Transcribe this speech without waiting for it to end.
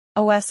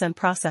OS and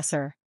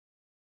processor.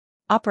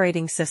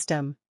 Operating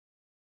system.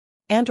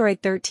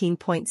 Android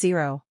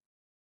 13.0.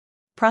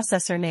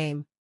 Processor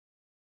name.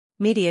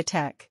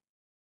 MediaTek.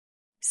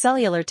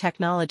 Cellular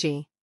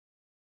technology.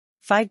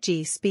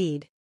 5G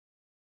speed.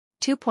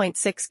 2.6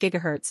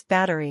 GHz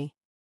battery.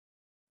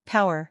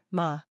 Power,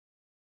 mAh.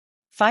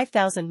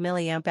 5000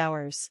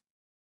 mAh.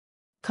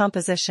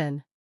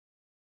 Composition.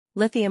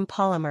 Lithium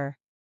polymer.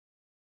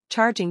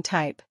 Charging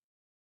type.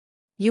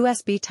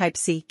 USB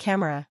Type-C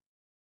camera.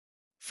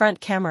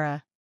 Front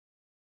camera.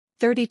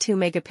 32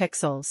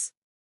 megapixels.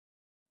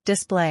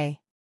 Display.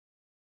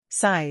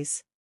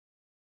 Size.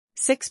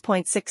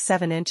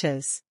 6.67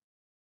 inches.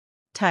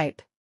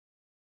 Type.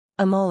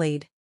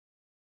 Amoled.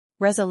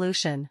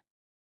 Resolution.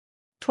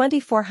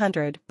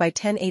 2400 by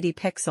 1080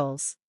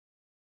 pixels.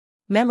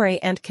 Memory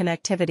and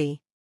connectivity.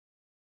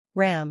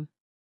 RAM.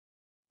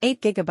 8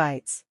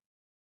 GB.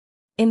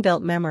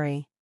 Inbuilt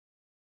memory.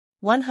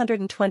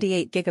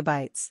 128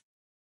 GB.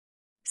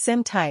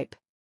 SIM type.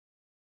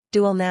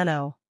 Dual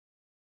nano.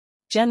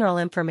 General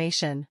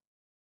information.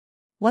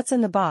 What's in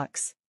the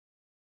box?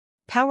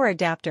 Power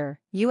adapter,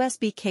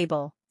 USB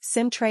cable,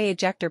 SIM tray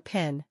ejector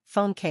pin,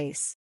 phone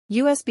case,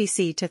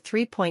 USB-C to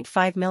 3.5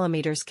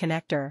 mm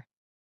connector.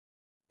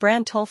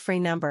 Brand toll-free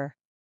number.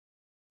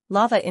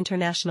 Lava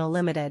International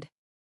Limited.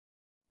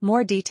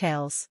 More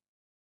details.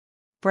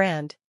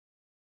 Brand.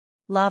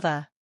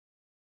 Lava.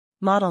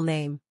 Model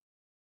name.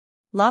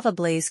 Lava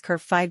Blaze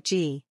Curve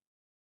 5G.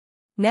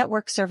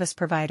 Network service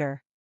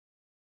provider.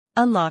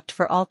 Unlocked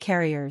for all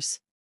carriers.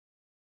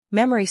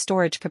 Memory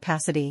storage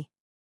capacity.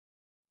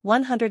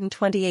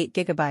 128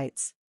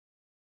 GB.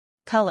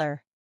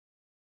 Color.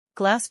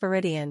 Glass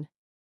Viridian.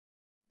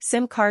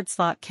 SIM card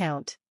slot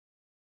count.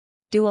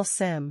 Dual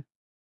SIM.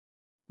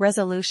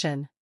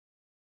 Resolution.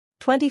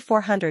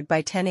 2400 by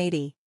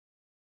 1080.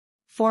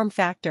 Form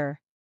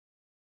factor.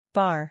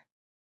 Bar.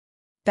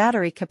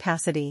 Battery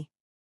capacity.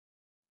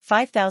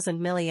 5000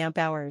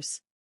 mAh.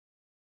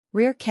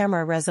 Rear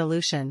camera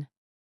resolution.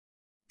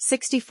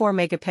 64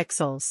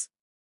 megapixels.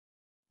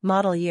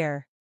 Model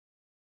year.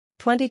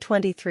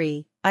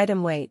 2023,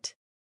 item weight.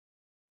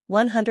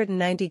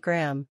 190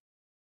 gram.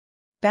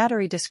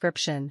 Battery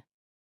description.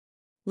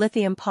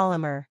 Lithium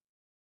polymer.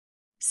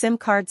 SIM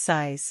card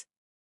size.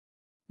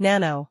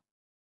 Nano.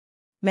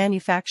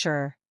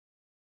 Manufacturer.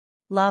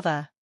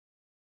 Lava.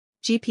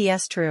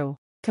 GPS True.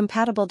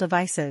 Compatible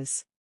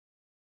devices.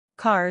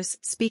 Cars,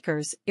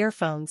 speakers,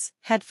 earphones,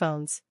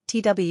 headphones,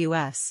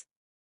 TWS.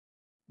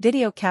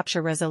 Video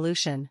capture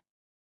resolution.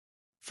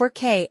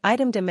 4K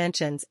item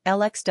dimensions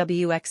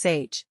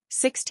LXWXH,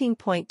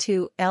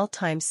 16.2 L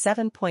x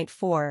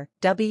 7.4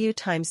 W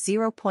x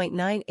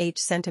 0.9 H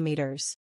centimeters.